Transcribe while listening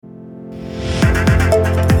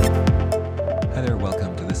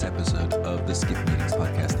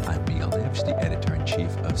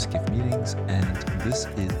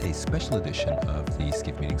special edition of the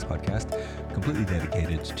Skift Meetings Podcast, completely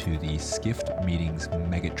dedicated to the Skift Meetings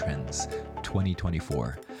Megatrends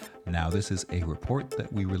 2024. Now, this is a report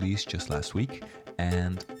that we released just last week,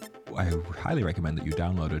 and I highly recommend that you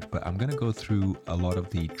download it, but I'm going to go through a lot of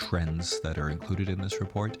the trends that are included in this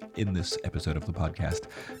report in this episode of the podcast.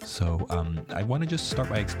 So I want to just start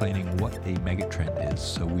by explaining what a megatrend is.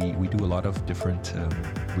 So we do a lot of different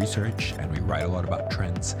research and we write a lot about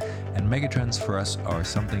trends, and megatrends for us are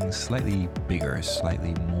something slightly bigger,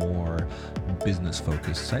 slightly more business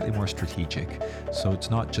focused, slightly more strategic. So it's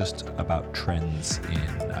not just about trends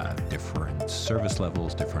in different service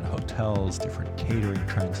levels, different hotels, different catering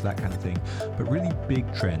trends, that kind of thing, but really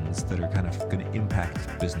big trends that are kind of going to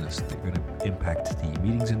impact business. They're going to impact the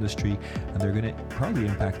meetings industry, and they're going to probably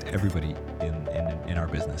impact everybody in our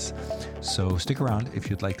business. So stick around if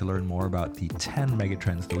you'd like to learn more about the 10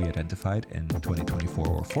 megatrends that we identified in 2024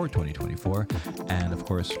 or for 2024. And of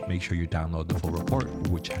course, make sure you download the full report,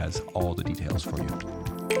 which has all the details for you.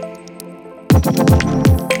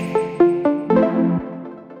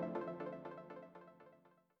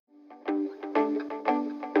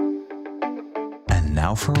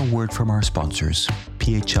 Now for a word from our sponsors,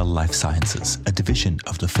 PHL Life Sciences, a division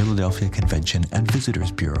of the Philadelphia Convention and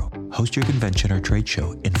Visitors Bureau. Host your convention or trade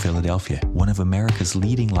show in Philadelphia, one of America's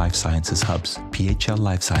leading life sciences hubs. PHL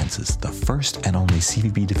Life Sciences, the first and only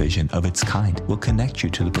CVB division of its kind, will connect you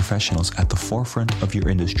to the professionals at the forefront of your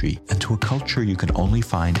industry and to a culture you can only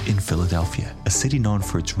find in Philadelphia. A city known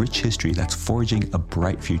for its rich history that's forging a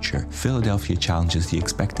bright future, Philadelphia challenges the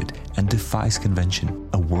expected and defies convention.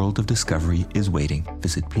 A world of discovery is waiting.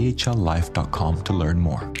 Visit phlife.com to learn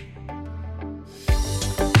more.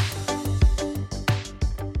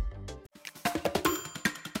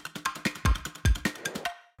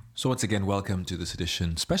 So once again, welcome to this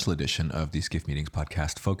special edition of the Skift Meetings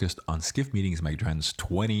Podcast, focused on Skift Meetings Megatrends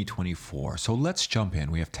 2024. So let's jump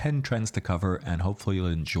in. We have 10 trends to cover, and hopefully you'll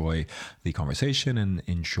enjoy the conversation and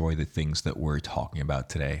enjoy the things that we're talking about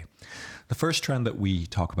today. The first trend that we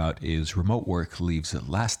talk about is remote work leaves a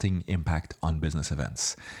lasting impact on business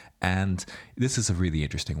events. And this is a really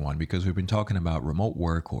interesting one because we've been talking about remote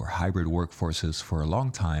work or hybrid workforces for a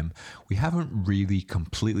long time. We haven't really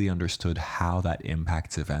completely understood how that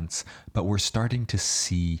impacts events, but we're starting to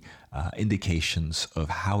see indications of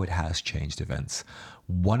how it has changed events.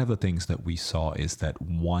 One of the things that we saw is that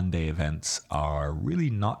one-day events are really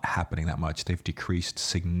not happening that much. They've decreased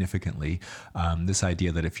significantly. This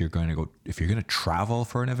idea that if you're going to travel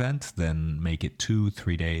for an event, then make it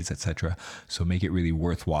 2-3 days, etc. So make it really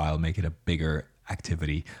worthwhile, make it a bigger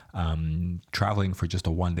activity. Traveling for just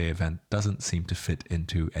a one-day event doesn't seem to fit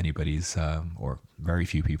into anybody's or very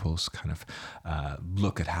few people's kind of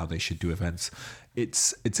look at how they should do events.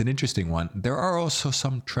 It's an interesting one. There are also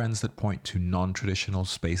some trends that point to non-traditional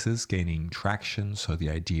spaces gaining traction. So the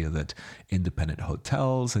idea that independent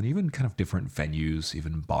hotels and even kind of different venues,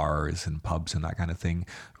 even bars and pubs and that kind of thing,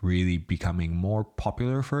 really becoming more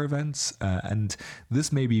popular for events. And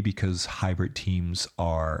this may be because hybrid teams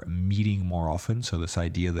are meeting more often. So this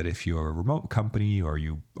idea that if you're a remote company or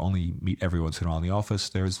you only meet every once in a while in the office,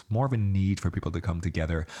 there's more of a need for people to come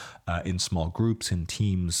together in small groups, in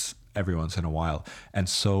teams, every once in a while. And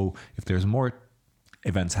so if there's more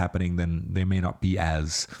events happening, then they may not be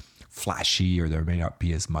as flashy, or there may not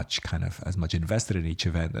be as much invested in each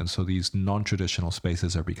event. And so these non-traditional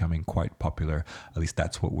spaces are becoming quite popular. At least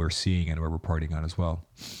that's what we're seeing and we're reporting on as well.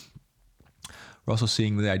 We're also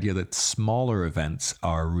seeing the idea that smaller events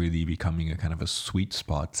are really becoming a kind of a sweet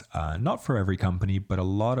spot. Not for every company, but a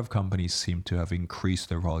lot of companies seem to have increased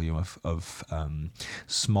their volume of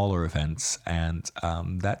smaller events, and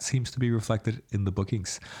that seems to be reflected in the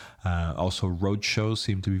bookings. Also, road shows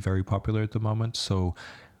seem to be very popular at the moment. So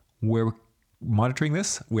we're monitoring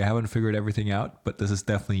this. We haven't figured everything out, but this is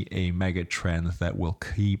definitely a mega trend that will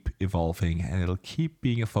keep evolving, and it'll keep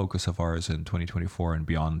being a focus of ours in 2024 and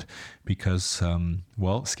beyond because,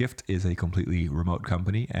 Skift is a completely remote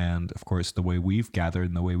company, and of course the way we've gathered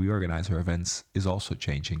and the way we organize our events is also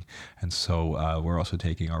changing. And so we're also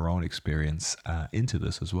taking our own experience into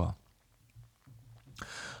this as well.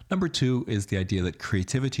 Number 2 is the idea that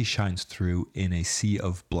creativity shines through in a sea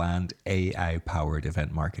of bland AI-powered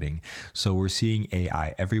event marketing. So we're seeing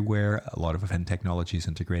AI everywhere. A lot of event technologies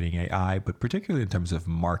integrating AI, but particularly in terms of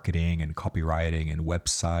marketing and copywriting and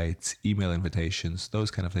websites, email invitations,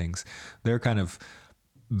 those kind of things. They're kind of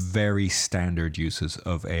very standard uses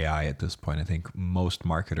of AI at this point. I think most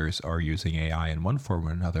marketers are using AI in one form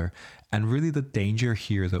or another. And really the danger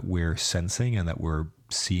here that we're sensing and that we're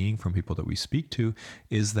seeing from people that we speak to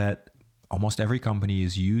is that almost every company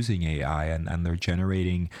is using AI and they're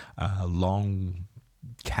generating long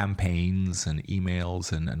campaigns and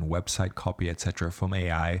emails and website copy, etc., from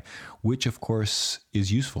AI, which of course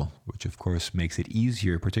is useful, which of course makes it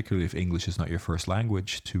easier, particularly if English is not your first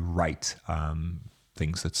language, to write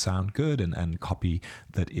things that sound good and copy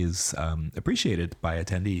that is appreciated by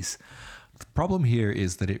attendees. The problem here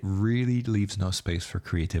is that it really leaves no space for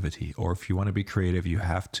creativity. Or if you want to be creative, you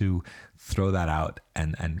have to throw that out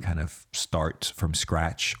and kind of start from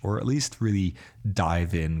scratch, or at least really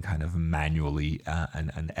dive in kind of manually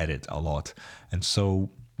and edit a lot. And so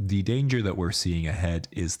the danger that we're seeing ahead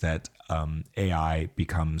is that AI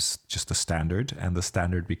becomes just a standard, and the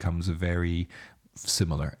standard becomes very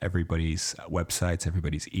similar. Everybody's websites,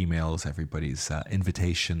 everybody's emails, everybody's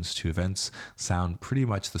invitations to events sound pretty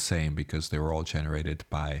much the same because they were all generated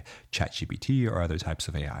by ChatGPT or other types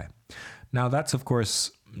of AI. Now, that's of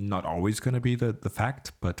course not always going to be the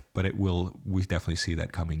fact, but it will. We definitely see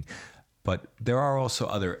that coming. But there are also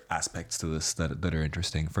other aspects to this that are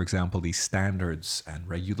interesting. For example, these standards and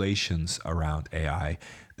regulations around AI.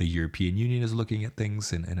 The European Union is looking at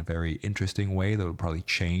things in a very interesting way that will probably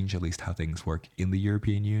change at least how things work in the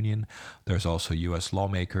European Union. There's also US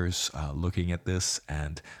lawmakers looking at this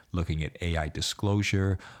and looking at AI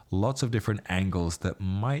disclosure. Lots of different angles that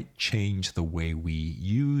might change the way we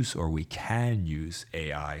use or we can use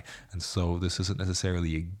AI. And so this isn't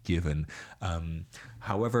necessarily a given.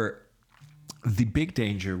 However, the big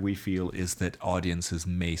danger we feel is that audiences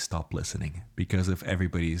may stop listening, because if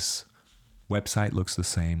everybody's website looks the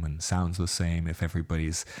same and sounds the same, if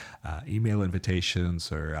everybody's email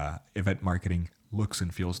invitations or event marketing looks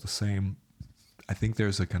and feels the same, I think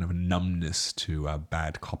there's a kind of a numbness to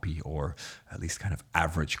bad copy, or at least kind of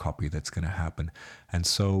average copy, that's going to happen. And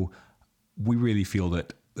so we really feel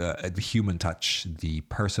that the human touch, the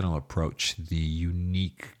personal approach, the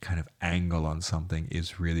unique kind of angle on something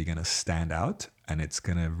is really going to stand out, and it's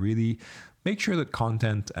going to really make sure that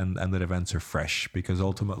content and that events are fresh, because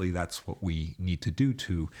ultimately that's what we need to do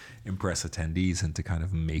to impress attendees and to kind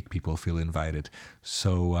of make people feel invited.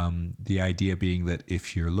 So the idea being that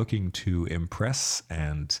if you're looking to impress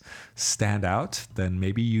and stand out, then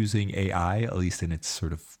maybe using AI, at least in its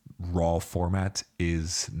sort of raw format,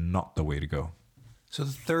 is not the way to go. So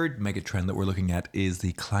the third megatrend that we're looking at is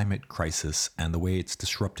the climate crisis and the way it's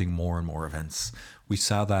disrupting more and more events. We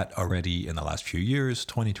saw that already in the last few years.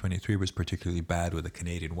 2023 was particularly bad with the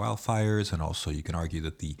Canadian wildfires, and also you can argue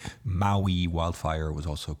that the Maui wildfire was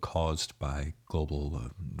also caused by global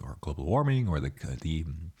warming or the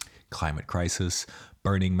climate crisis.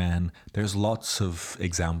 Burning Man. There's lots of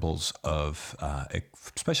examples of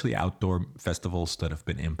especially outdoor festivals that have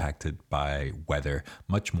been impacted by weather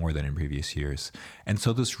much more than in previous years. And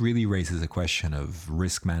so this really raises a question of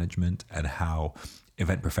risk management and how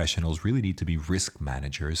event professionals really need to be risk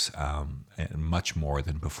managers much more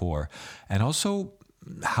than before. And also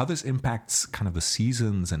how this impacts kind of the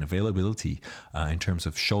seasons and availability in terms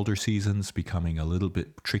of shoulder seasons becoming a little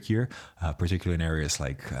bit trickier, particularly in areas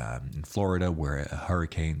like in Florida where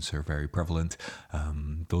hurricanes are very prevalent.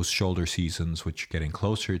 Those shoulder seasons, which are getting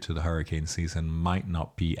closer to the hurricane season, might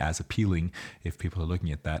not be as appealing if people are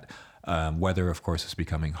looking at that. Weather, of course, is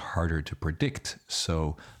becoming harder to predict,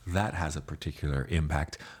 so that has a particular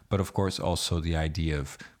impact. But of course, also the idea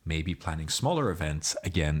of maybe planning smaller events,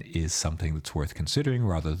 again, is something that's worth considering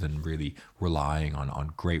rather than really relying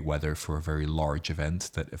on great weather for a very large event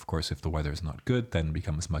that, of course, if the weather is not good, then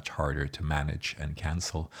becomes much harder to manage and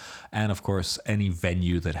cancel. And of course, any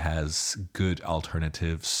venue that has good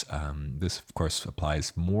alternatives, this, of course,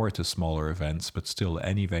 applies more to smaller events, but still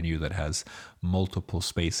any venue that has multiple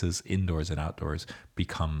spaces, indoors and outdoors,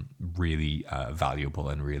 become really valuable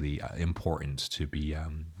and really important to be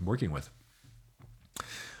working with.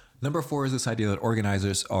 Number 4 is this idea that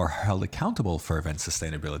organizers are held accountable for event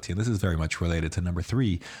sustainability. And this is very much related to number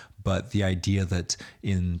 3, but the idea that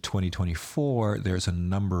in 2024, there's a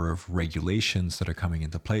number of regulations that are coming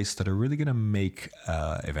into place that are really going to make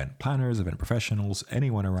event planners, event professionals,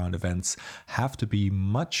 anyone around events have to be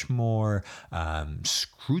much more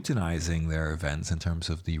scrutinizing their events in terms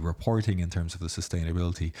of the reporting, in terms of the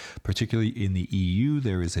sustainability. Particularly in the EU,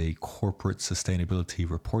 there is a corporate sustainability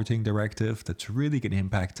reporting directive that's really going to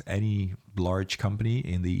impact any large company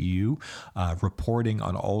in the EU, reporting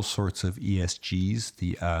on all sorts of ESGs,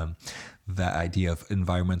 the idea of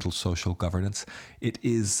environmental social governance. It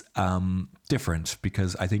is different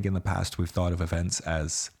because I think in the past we've thought of events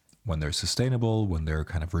as when they're sustainable, when they're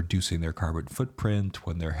kind of reducing their carbon footprint,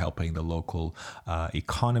 when they're helping the local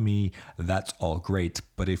economy, that's all great.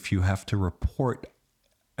 But if you have to report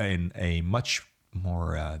in a much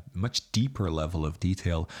much deeper level of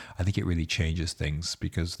detail, I think it really changes things,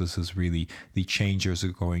 because this is really, the changers are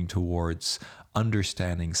going towards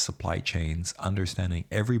understanding supply chains, understanding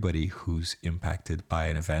everybody who's impacted by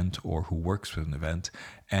an event or who works with an event,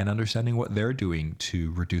 and understanding what they're doing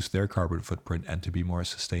to reduce their carbon footprint and to be more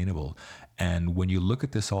sustainable. And when you look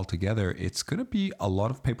at this all together, it's going to be a lot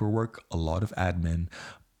of paperwork, a lot of admin,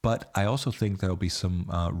 but I also think there'll be some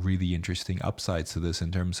really interesting upsides to this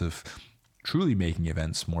in terms of truly making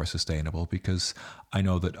events more sustainable, because I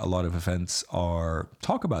know that a lot of events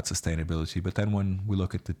talk about sustainability, but then when we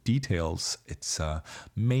look at the details, it's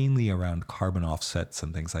mainly around carbon offsets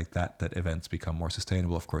and things like that events become more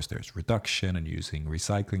sustainable. Of course, there's reduction and using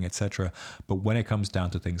recycling, etc. But when it comes down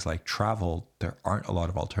to things like travel, there aren't a lot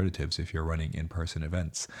of alternatives if you're running in-person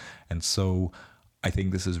events. And so I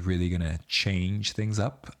think this is really going to change things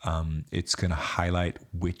up. It's going to highlight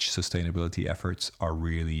which sustainability efforts are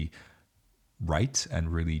really right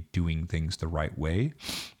and really doing things the right way.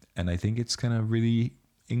 And I think it's going to really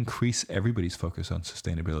increase everybody's focus on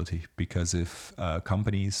sustainability, because if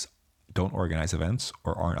companies don't organize events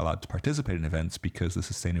or aren't allowed to participate in events because the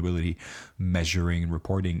sustainability measuring and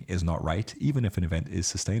reporting is not right, even if an event is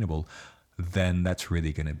sustainable, then that's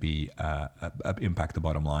really going to be impact the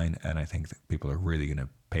bottom line. And I think that people are really going to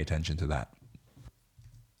pay attention to that.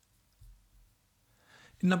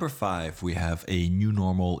 Number 5, we have a new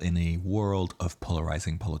normal in a world of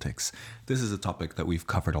polarizing politics. This is a topic that we've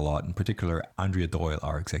covered a lot. In particular, Andrea Doyle,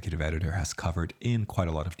 our executive editor, has covered in quite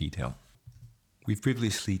a lot of detail. We've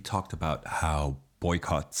previously talked about how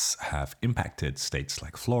boycotts have impacted states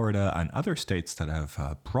like Florida and other states that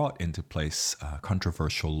have brought into place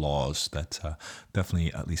controversial laws that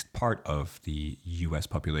definitely at least part of the US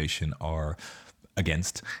population are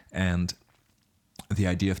against. And the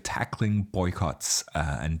idea of tackling boycotts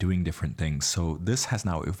and doing different things. So this has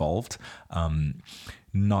now evolved.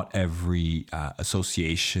 Not every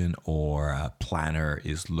association or planner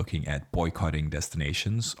is looking at boycotting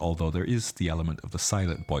destinations, although there is the element of the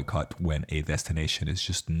silent boycott when a destination is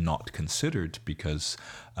just not considered because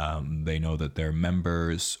they know that their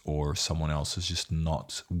members or someone else is just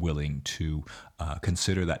not willing to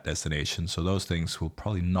consider that destination. So those things we'll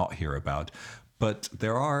probably not hear about. But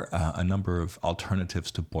there are a number of alternatives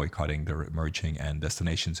to boycotting that are emerging, and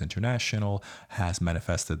Destinations International has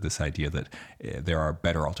manifested this idea that there are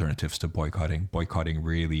better alternatives to boycotting. Boycotting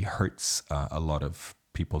really hurts a lot of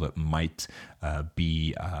people that might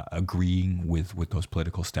be agreeing with those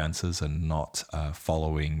political stances and not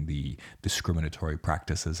following the discriminatory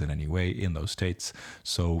practices in any way in those states.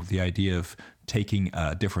 So the idea of taking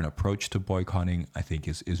a different approach to boycotting, I think,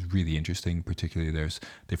 is really interesting. Particularly, there's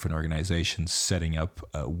different organizations setting up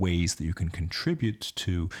ways that you can contribute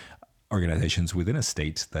to organizations within a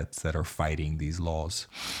state that are fighting these laws.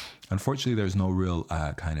 Unfortunately, there's no real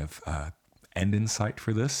end in sight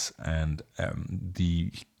for this, and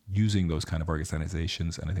using those kind of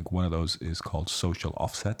organizations, and I think one of those is called social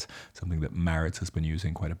offset, something that Maritz has been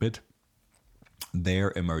using quite a bit.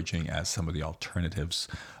 They're emerging as some of the alternatives,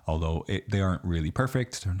 although they aren't really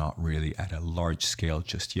perfect. They're not really at a large scale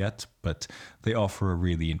just yet, but they offer a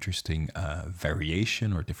really interesting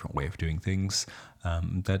variation or different way of doing things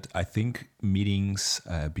that I think meetings,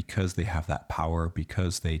 because they have that power,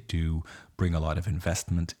 because they do bring a lot of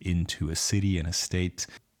investment into a city and a state,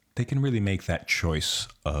 they can really make that choice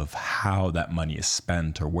of how that money is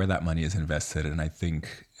spent or where that money is invested. And I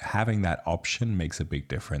think having that option makes a big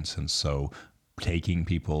difference. And so taking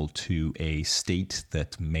people to a state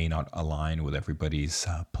that may not align with everybody's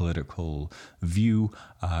political view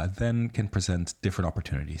then can present different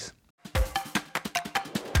opportunities.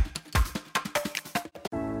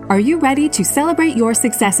 Are you ready to celebrate your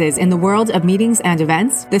successes in the world of meetings and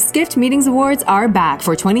events? The Skift Meetings Awards are back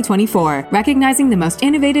for 2024, recognizing the most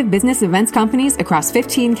innovative business events companies across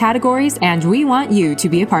 15 categories, and we want you to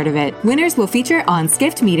be a part of it. Winners will feature on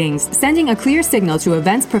Skift Meetings, sending a clear signal to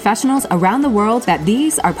events professionals around the world that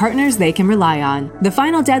these are partners they can rely on. The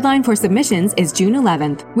final deadline for submissions is June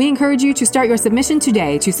 11th. We encourage you to start your submission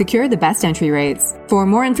today to secure the best entry rates. For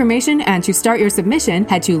more information and to start your submission,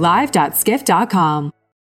 head to live.skift.com.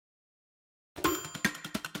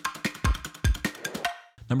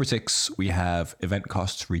 Number 6, we have event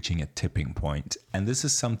costs reaching a tipping point. And this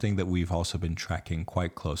is something that we've also been tracking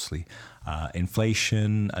quite closely.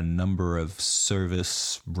 Inflation, a number of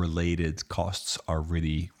service-related costs are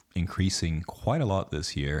really increasing quite a lot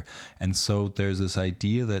this year. And so there's this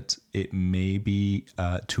idea that it may be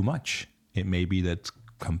too much. It may be that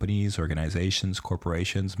companies, organizations,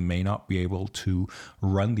 corporations may not be able to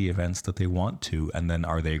run the events that they want to. And then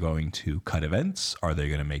are they going to cut events? Are they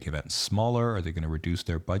going to make events smaller? Are they going to reduce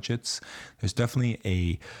their budgets? There's definitely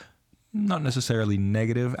a not necessarily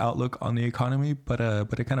negative outlook on the economy, but a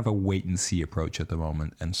kind of a wait and see approach at the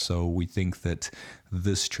moment. And so we think that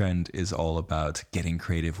this trend is all about getting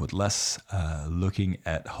creative with less, looking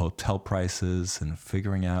at hotel prices and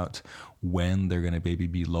figuring out when they're going to maybe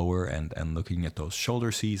be lower, and looking at those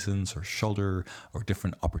shoulder seasons or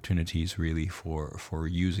different opportunities really for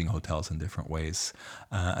using hotels in different ways.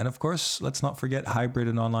 And of course, let's not forget hybrid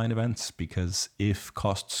and online events, because if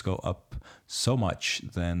costs go up so much,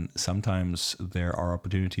 then sometimes there are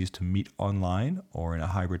opportunities to meet online or in a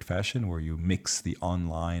hybrid fashion where you mix the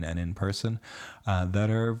online and in person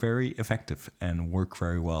that are very effective and work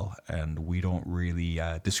very well. And we don't really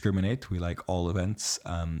discriminate. We like all events.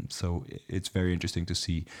 So it's very interesting to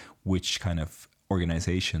see which kind of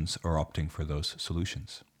organizations are opting for those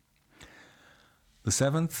solutions. The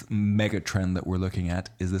seventh mega trend that we're looking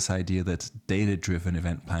at is this idea that data-driven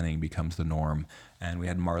event planning becomes the norm. And we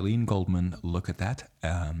had Marlene Goldman look at that.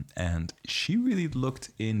 And she really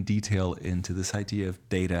looked in detail into this idea of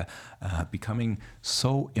data becoming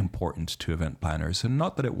so important to event planners. And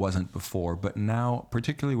not that it wasn't before, but now,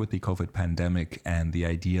 particularly with the COVID pandemic and the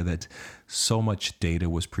idea that so much data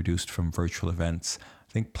was produced from virtual events,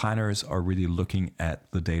 I think planners are really looking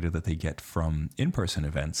at the data that they get from in-person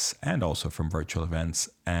events and also from virtual events.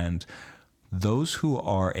 And those who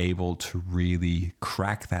are able to really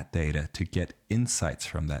crack that data, to get insights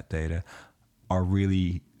from that data, are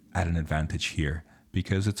really at an advantage here,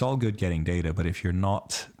 because it's all good getting data, but if you're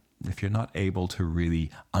not able to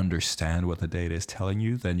really understand what the data is telling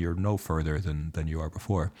you, then you're no further than you are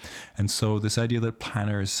before. And so this idea that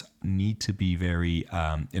planners need to be very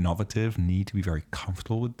innovative, need to be very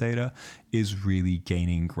comfortable with data, is really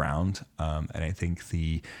gaining ground. And I think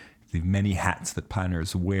the many hats that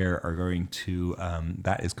planners wear are going to,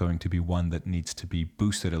 that is going to be one that needs to be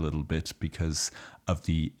boosted a little bit because of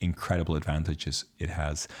the incredible advantages it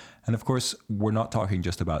has. And of course, we're not talking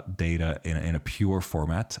just about data in a pure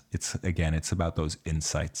format. It's about those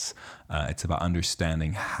insights. It's about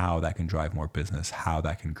understanding how that can drive more business, how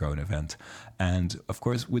that can grow an event. And of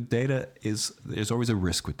course, with data, there's always a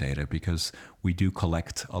risk with data, because we do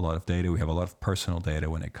collect a lot of data. We have a lot of personal data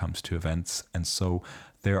when it comes to events. And so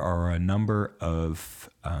there are a number of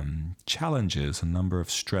challenges, a number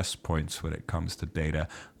of stress points when it comes to data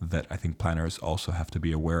that I think planners also have to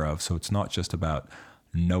be aware of. So it's not just about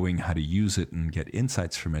knowing how to use it and get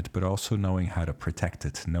insights from it, but also knowing how to protect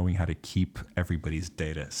it, knowing how to keep everybody's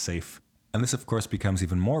data safe. And this, of course, becomes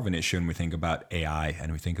even more of an issue when we think about AI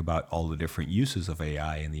and we think about all the different uses of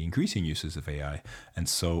AI and the increasing uses of AI. And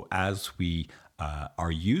so as we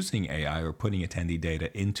are using AI or putting attendee data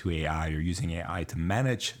into AI or using AI to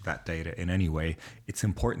manage that data in any way, it's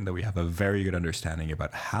important that we have a very good understanding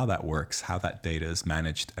about how that works, how that data is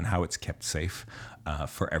managed, and how it's kept safe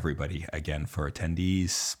for everybody. Again, for attendees,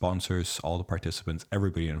 sponsors, all the participants,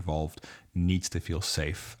 everybody involved needs to feel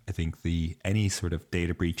safe. I think any sort of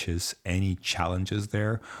data breaches, any challenges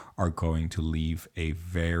there are going to leave a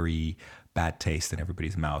very bad taste in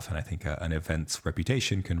everybody's mouth. And I think an event's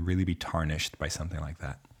reputation can really be tarnished by something like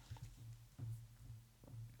that.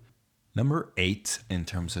 Number 8 in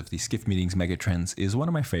terms of the Skift Meetings Megatrends is one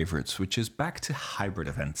of my favorites, which is back to hybrid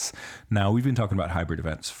events. Now, we've been talking about hybrid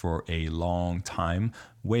events for a long time,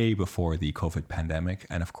 way before the COVID pandemic.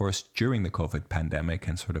 And of course, during the COVID pandemic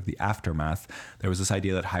and sort of the aftermath, there was this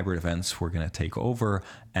idea that hybrid events were going to take over.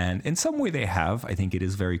 And in some way they have. I think it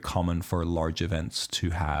is very common for large events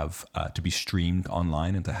to have to be streamed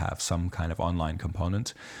online and to have some kind of online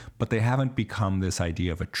component. But they haven't become this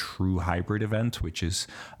idea of a true hybrid event, which is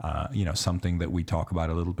something that we talk about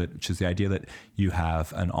a little bit, which is the idea that you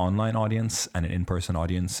have an online audience and an in-person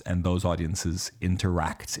audience, and those audiences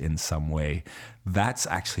interact in some way. That's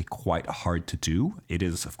actually quite hard to do. It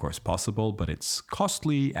is, of course, possible, but it's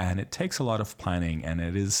costly and it takes a lot of planning, and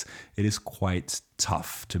it is quite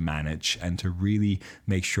tough to manage and to really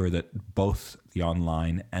make sure that both the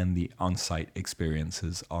online and the on-site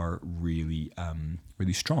experiences are really,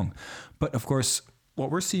 really strong. But of course, what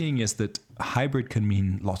we're seeing is that hybrid can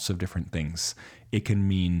mean lots of different things. It can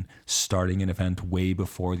mean starting an event way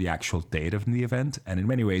before the actual date of the event. And in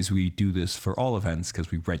many ways, we do this for all events because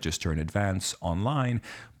we register in advance online.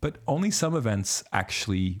 But only some events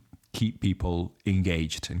actually keep people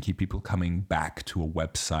engaged and keep people coming back to a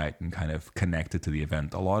website and kind of connected to the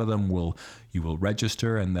event. A lot of them you will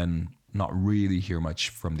register and then not really hear much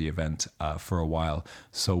from the event for a while.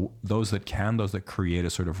 So those that create a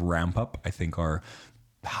sort of ramp up, I think are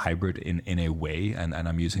hybrid in a way, and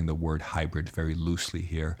I'm using the word hybrid very loosely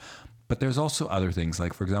here. But there's also other things,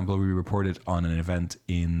 like, for example, we reported on an event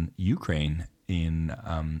in Ukraine, in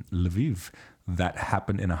Lviv, that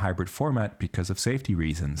happened in a hybrid format because of safety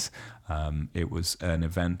reasons. It was an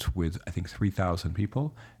event with, I think, 3,000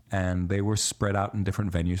 people, and they were spread out in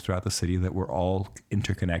different venues throughout the city that were all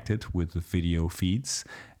interconnected with the video feeds,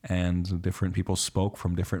 and different people spoke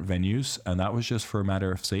from different venues, and that was just for a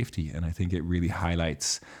matter of safety. And I think it really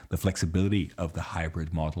highlights the flexibility of the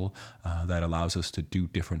hybrid model that allows us to do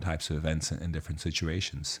different types of events in different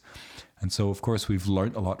situations. And so, of course, we've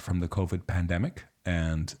learned a lot from the COVID pandemic.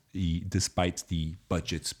 And despite the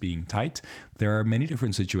budgets being tight, there are many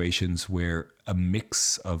different situations where a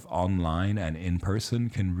mix of online and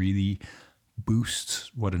in-person can really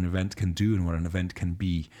boost what an event can do and what an event can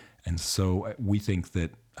be. And so we think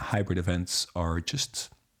that hybrid events are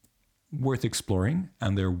just worth exploring,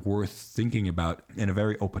 and they're worth thinking about in a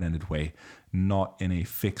very open-ended way, not in a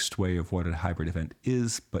fixed way of what a hybrid event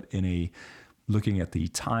is, but in a looking at the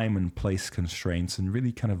time and place constraints and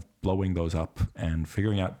really kind of blowing those up and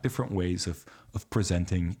figuring out different ways of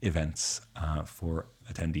presenting events for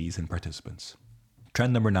attendees and participants.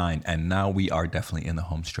 Trend number 9, and now we are definitely in the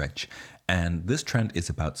home stretch. And this trend is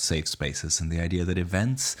about safe spaces and the idea that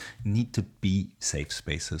events need to be safe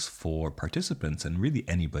spaces for participants and really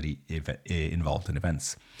anybody involved in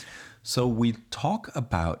events. So we talk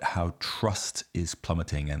about how trust is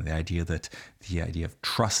plummeting, and the idea of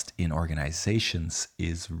trust in organizations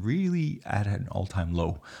is really at an all-time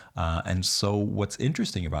low. And so what's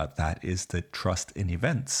interesting about that is that trust in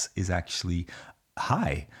events is actually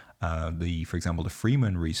high. For example, the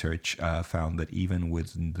Freeman research found that even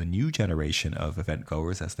with the new generation of event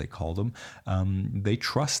goers, as they call them, they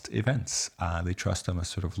trust events. They trust them as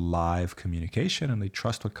sort of live communication, and they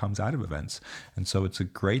trust what comes out of events. And so it's a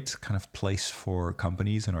great kind of place for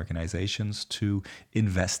companies and organizations to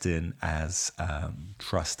invest in as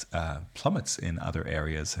trust plummets in other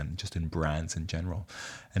areas and just in brands in general.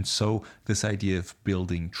 And so this idea of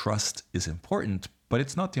building trust is important, but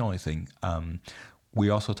it's not the only thing. We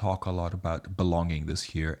also talk a lot about belonging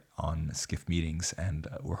this year on Skift Meetings, and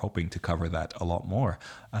we're hoping to cover that a lot more.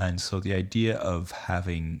 And so the idea of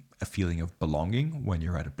having a feeling of belonging when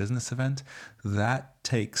you're at a business event, that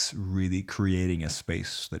takes really creating a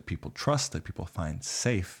space that people trust, that people find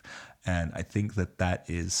safe. And I think that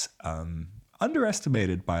is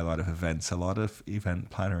underestimated by a lot of events. A lot of event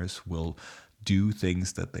planners will do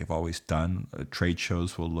things that they've always done. Trade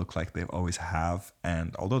shows will look like they've always have.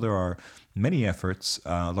 And although there are many efforts,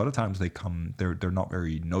 a lot of times they're not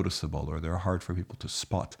very noticeable, or they're hard for people to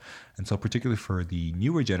spot. And so particularly for the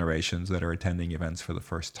newer generations that are attending events for the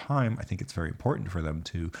first time, I think it's very important for them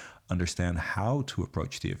to understand how to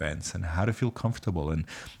approach the events and how to feel comfortable. And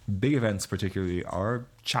big events particularly are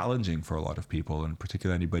challenging for a lot of people, and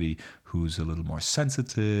particularly anybody who's a little more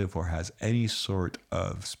sensitive or has any sort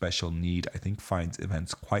of special need, I think finds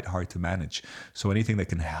events quite hard to manage. So anything that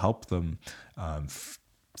can help them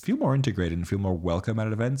feel more integrated and feel more welcome at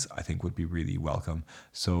events, I think would be really welcome.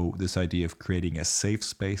 So this idea of creating a safe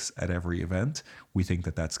space at every event, we think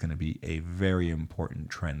that that's going to be a very important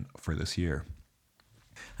trend for this year.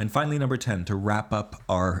 And finally, number 10, to wrap up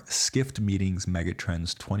our Skift Meetings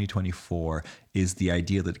Megatrends 2024, is the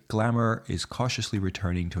idea that glamour is cautiously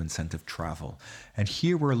returning to incentive travel. And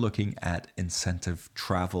here we're looking at incentive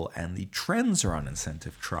travel and the trends around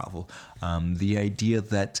incentive travel. The idea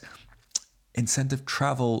that incentive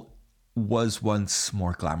travel was once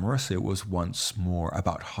more glamorous. It was once more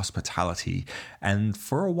about hospitality. And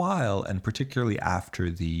for a while, and particularly after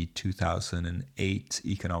the 2008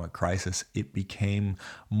 economic crisis, it became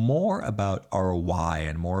more about ROI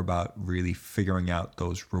and more about really figuring out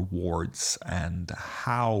those rewards and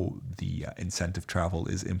how the incentive travel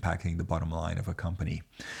is impacting the bottom line of a company.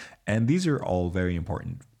 And these are all very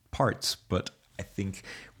important parts, but I think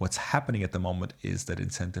what's happening at the moment is that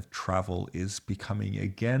incentive travel is becoming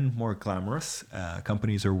again more glamorous.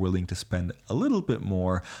 Companies are willing to spend a little bit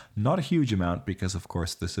more, not a huge amount, because of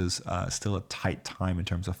course this is still a tight time in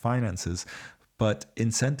terms of finances. But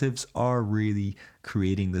incentives are really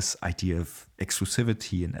creating this idea of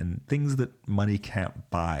exclusivity and things that money can't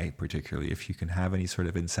buy, particularly if you can have any sort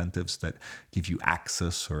of incentives that give you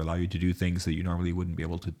access or allow you to do things that you normally wouldn't be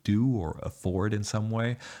able to do or afford in some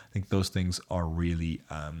way. I think those things are really,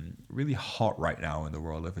 really hot right now in the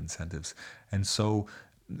world of incentives. And so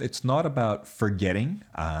it's not about forgetting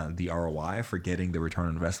the ROI, forgetting the return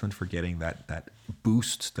on investment, forgetting that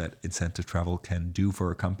boost that incentive travel can do for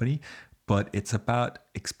a company. But it's about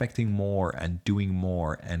expecting more and doing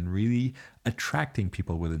more and really attracting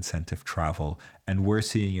people with incentive travel. And we're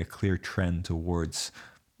seeing a clear trend towards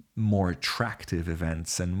more attractive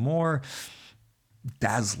events and more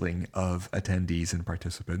dazzling of attendees and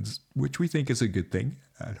participants, which we think is a good thing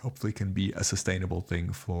and hopefully can be a sustainable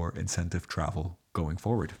thing for incentive travel going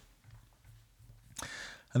forward.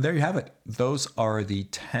 And there you have it. Those are the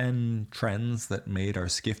 10 trends that made our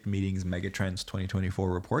Skift Meetings Megatrends 2024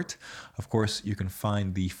 report. Of course, you can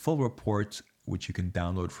find the full report, which you can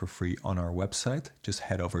download for free on our website. Just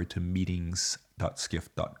head over to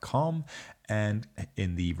meetings.skift.com. And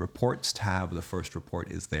in the reports tab, the first report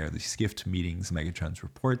is there, the Skift Meetings Megatrends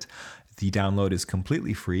report. The download is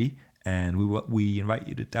completely free. And we invite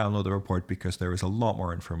you to download the report because there is a lot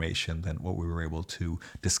more information than what we were able to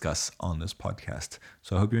discuss on this podcast.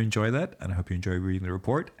 So I hope you enjoy that, and I hope you enjoy reading the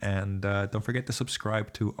report. And don't forget to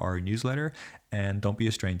subscribe to our newsletter, and don't be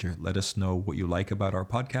a stranger. Let us know what you like about our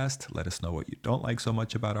podcast. Let us know what you don't like so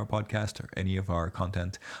much about our podcast or any of our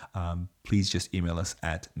content. Please just email us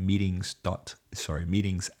at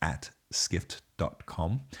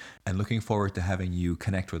meetings@skift.com. And looking forward to having you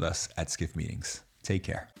connect with us at Skift Meetings. Take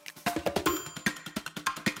care.